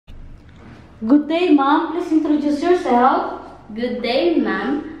Good day, ma'am. Please introduce yourself. Good day,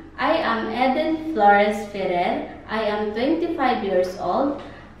 ma'am. I am Eden Flores Ferrer. I am 25 years old.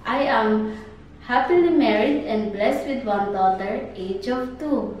 I am happily married and blessed with one daughter, age of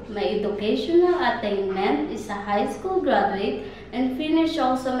 2. My educational attainment is a high school graduate and finished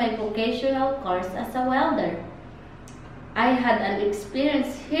also my vocational course as a welder. I had an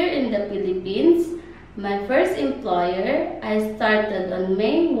experience here in the Philippines. My first employer, I started on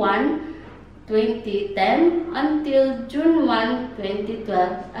May 1, 2010 until June 1,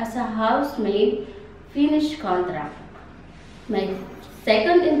 2012 as a housemaid, finished contract. My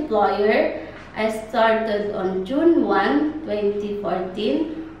second employer, I started on June 1,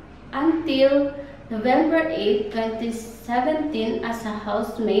 2014 until November 8, 2017 as a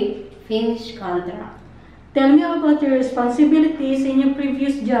housemaid, finished contract. Tell me about your responsibilities in your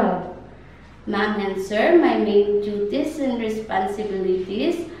previous job. Ma'am and sir, my main duties and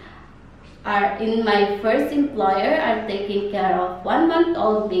responsibilities are in my first employer are taking care of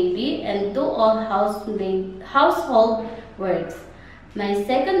 1-month-old baby and do all household works. My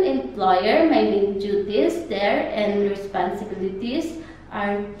second employer, my main duties there and responsibilities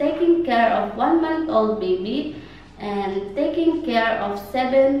are taking care of 1-month-old baby and taking care of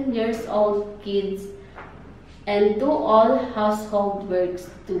 7-year-old kids and do all household works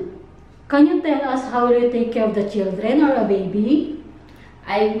too. Can you tell us how you take care of the children or a baby?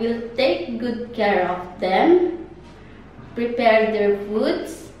 I will take good care of them, prepare their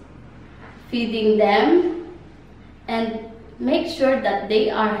foods, feeding them, and make sure that they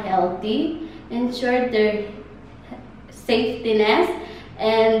are healthy, ensure their safetyness,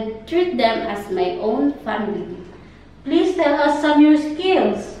 and treat them as my own family. Please tell us some of your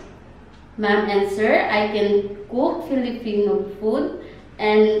skills. Ma'am and sir, I can cook Filipino food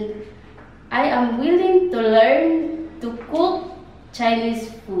and I am willing to learn to cook Chinese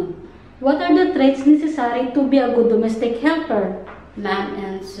food. What are the traits necessary to be a good domestic helper? Ma'am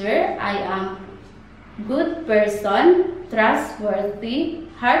and sir, I am good person, trustworthy,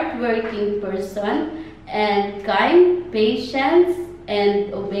 hardworking person, and kind, patient,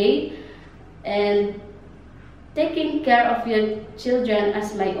 and obey, and taking care of your children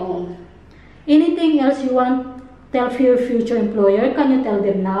as my own. Anything else you want to tell for your future employer? Can you tell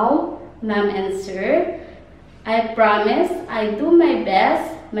them now? Ma'am and sir, I promise I do my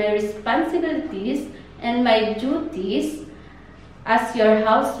best, my responsibilities, and my duties as your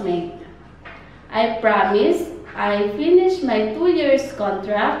housemaid. I promise I finish my 2 years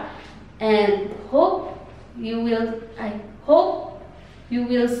contract and I hope you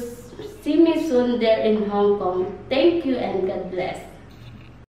will see me soon there in Hong Kong. Thank you and God bless.